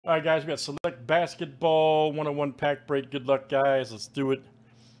All right, guys, we got Select Basketball 101 pack break. Good luck, guys. Let's do it.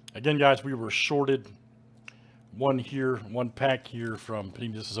 Again, guys, we were shorted one here, one pack here from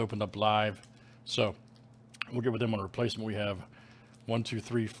Panini. This is opened up live. So we'll get with them on replacement. We have 1, 2,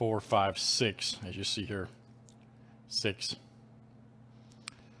 3, 4, 5, 6, as you see here. 6,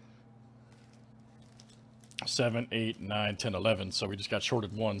 7, 8, 9, 10, 11. So we just got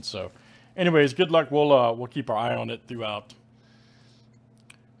shorted one. So anyways, good luck. We'll keep our eye on it throughout.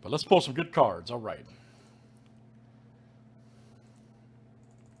 But let's pull some good cards. All right.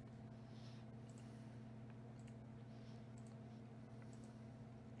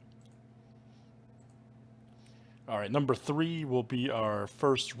 All right, number 3 will be our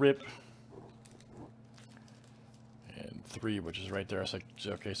first rip. And 3, which is right there. So,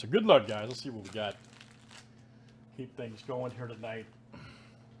 okay, so good luck, guys. Let's see what we got. Keep things going here tonight.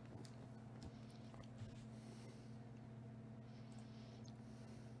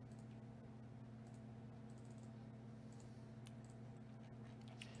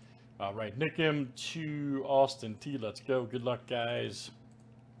 All right, Nick M to Austin T. Let's go. Good luck, guys.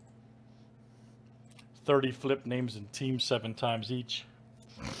 30 flip names and teams 7 times each.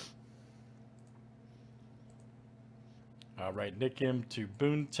 All right, Nick M to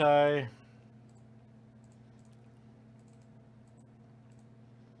Boontai.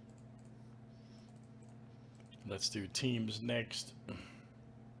 Let's do teams next.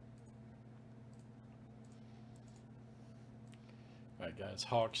 All right, guys,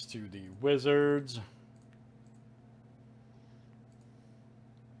 Hawks to the Wizards.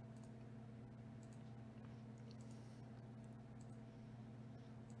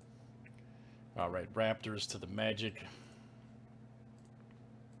 All right, Raptors to the Magic.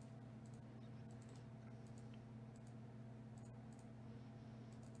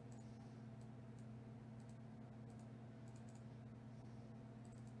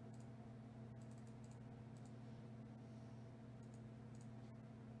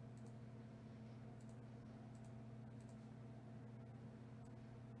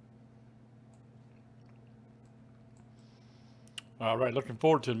 All right, looking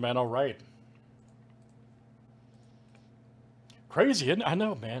forward to it, man. All right. Crazy, isn't it? I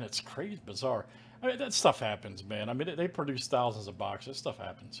know, man. It's crazy, bizarre. I mean, that stuff happens, man. I mean, they produce thousands of boxes. Stuff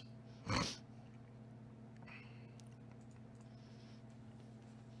happens.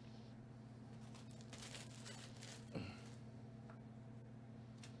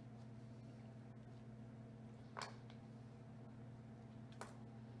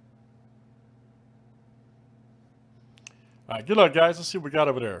 All right, good luck, guys. Let's see what we got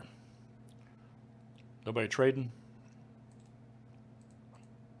over there. Nobody trading?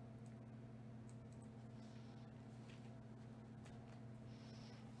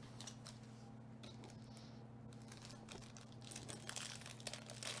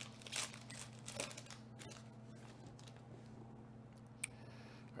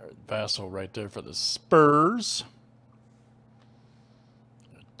 All right, Vassal right there for the Spurs.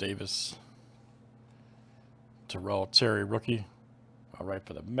 Davis. Terrell Terry, rookie. All right,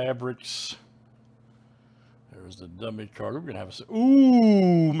 for the Mavericks. There's the dummy card. We're going to have a...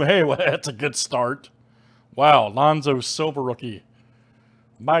 Ooh, man, well, that's a good start. Wow, Lonzo Silver, rookie.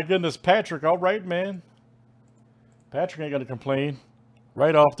 My goodness, Patrick, all right, man. Patrick ain't going to complain.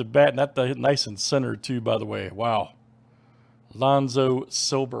 Right off the bat, and that's nice and centered, too, by the way. Wow. Lonzo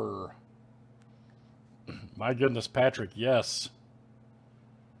Silver. My goodness, Patrick, yes.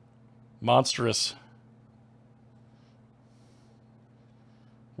 Monstrous.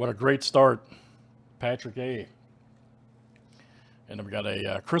 What a great start, Patrick A. And then we got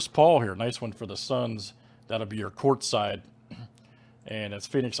a Chris Paul here. Nice one for the Suns. That'll be your courtside. And it's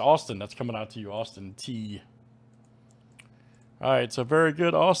Phoenix Austin. That's coming out to you, Austin T. All right, so very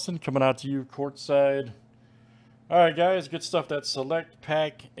good, Austin. Coming out to you, courtside. All right, guys, good stuff. That select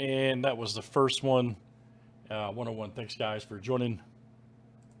pack. And that was the first one. 101. Thanks, guys, for joining.